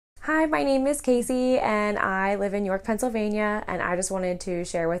Hi, my name is Kacie and I live in York, Pennsylvania, and I just wanted to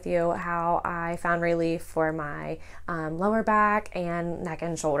share with you how I found relief for my lower back and neck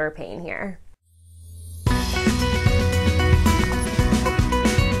and shoulder pain here.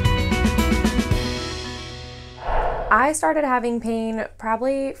 I started having pain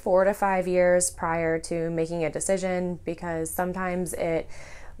probably 4 to 5 years prior to making a decision, because sometimes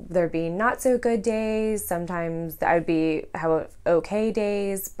there'd be not so good days, sometimes I would have okay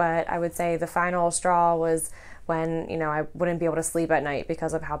days, but I would say the final straw was when, I wouldn't be able to sleep at night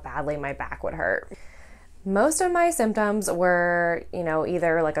because of how badly my back would hurt. Most of my symptoms were,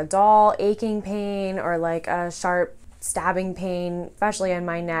 either like a dull aching pain or like a sharp stabbing pain, especially in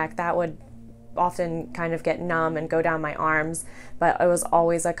my neck. That would often kind of get numb and go down my arms, but it was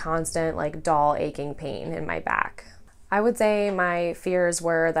always a constant like dull aching pain in my back. I would say my fears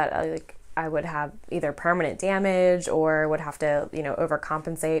were that I would have either permanent damage or would have to,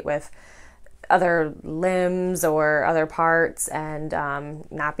 overcompensate with other limbs or other parts and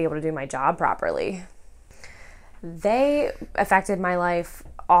not be able to do my job properly. They affected my life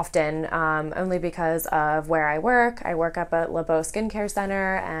often, only because of where I work. I work up at LeBeau Skincare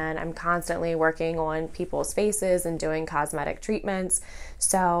Center, and I'm constantly working on people's faces and doing cosmetic treatments.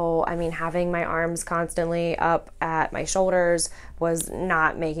 So, having my arms constantly up at my shoulders was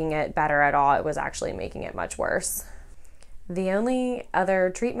not making it better at all. It was actually making it much worse. The only other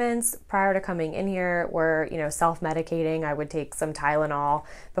treatments prior to coming in here were, self-medicating. I would take some Tylenol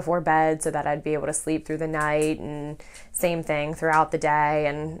before bed so that I'd be able to sleep through the night, and same thing throughout the day.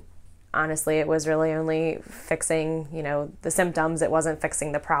 And honestly, it was really only fixing, the symptoms. It wasn't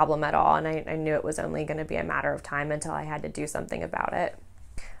fixing the problem at all. And I knew it was only going to be a matter of time until I had to do something about it.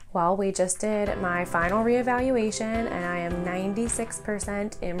 Well, we just did my final reevaluation, and I am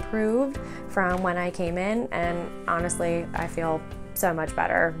 96% improved from when I came in, and honestly, I feel so much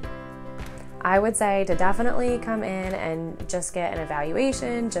better. I would say to definitely come in and just get an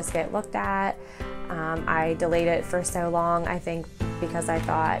evaluation, just get looked at. I delayed it for so long, I think because I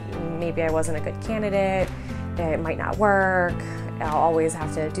thought maybe I wasn't a good candidate, it might not work, I'll always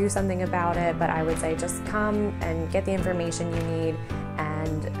have to do something about it, but I would say just come and get the information you need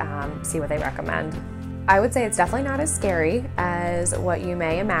and see what they recommend. I would say it's definitely not as scary as what you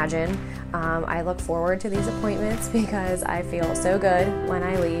may imagine. I look forward to these appointments because I feel so good when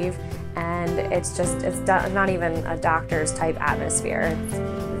I leave, and it's not even a doctor's type atmosphere. It's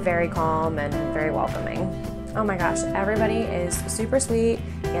very calm and very welcoming. Oh my gosh, everybody is super sweet,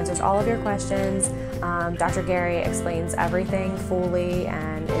 answers all of your questions. Dr. Gary explains everything fully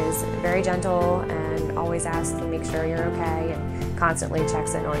and is very gentle and always asks to make sure you're okay and constantly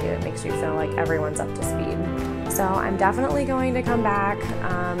checks in on you. It makes you feel like everyone's up to speed. So I'm definitely going to come back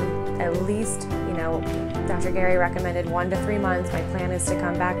at least, Dr. Gary recommended 1 to 3 months. My plan is to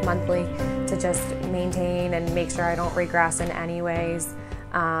come back monthly to just maintain and make sure I don't regress in any ways.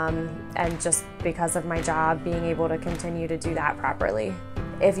 And just because of my job, being able to continue to do that properly.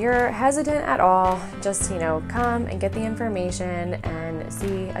 If you're hesitant at all, just, come and get the information and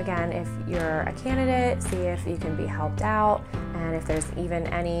see, again, if you're a candidate, see if you can be helped out, and if there's even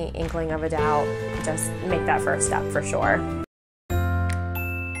any inkling of a doubt, just make that first step for sure.